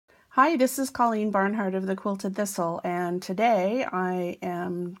Hi, this is Coleen Barnhardt of the Quilted Thistle, and today I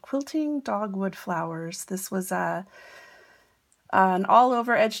am quilting dogwood flowers. This was an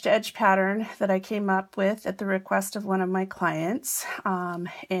all-over edge-to-edge pattern that I came up with at the request of one of my clients, and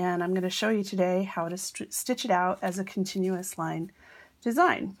I'm going to show you today how to stitch it out as a continuous line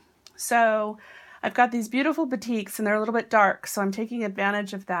design. So I've got these beautiful batiks, and they're a little bit dark, so I'm taking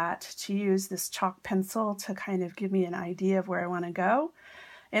advantage of that to use this chalk pencil to kind of give me an idea of where I want to go.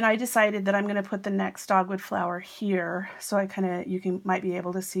 And I decided that I'm going to put the next dogwood flower here. So you might be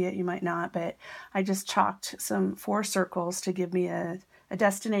able to see it, you might not, but I just chalked 4 circles to give me a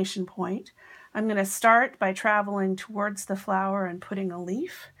destination point. I'm going to start by traveling towards the flower and putting a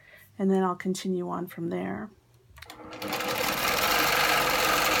leaf, and then I'll continue on from there.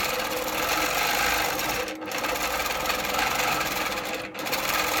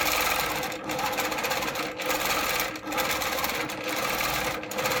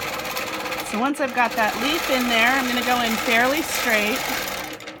 So once I've got that leaf in there, I'm going to go in fairly straight,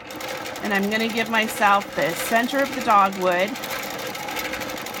 and I'm going to give myself the center of the dogwood.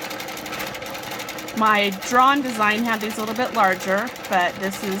 My drawn design had these a little bit larger, but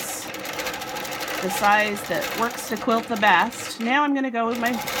this is the size that works to quilt the best. Now I'm going to go with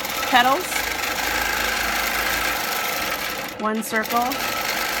my petals. 1 circle,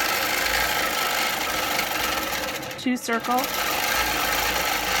 2 circles,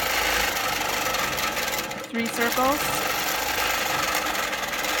 3 circles,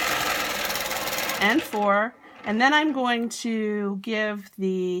 and 4, and then I'm going to give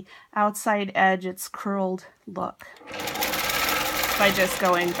the outside edge its curled look by just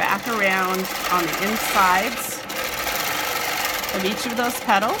going back around on the insides of each of those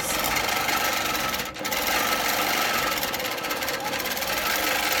petals.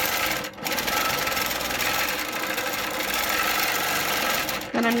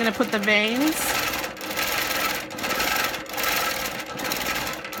 Then I'm going to put the veins.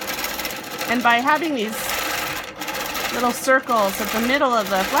 And by having these little circles at the middle of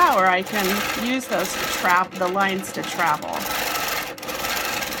the flower, I can use those to trap the lines to travel.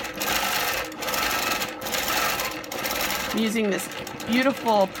 I'm using this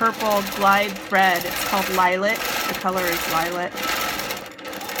beautiful purple glide thread. It's called lilac. The color is lilac.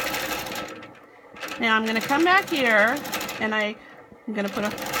 Now I'm going to come back here, and I'm going to put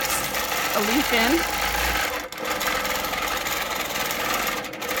a leaf in.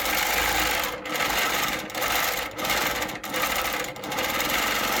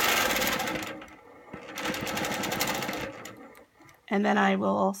 And then I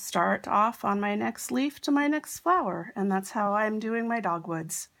will start off on my next leaf to my next flower. And that's how I'm doing my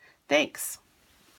dogwoods. Thanks.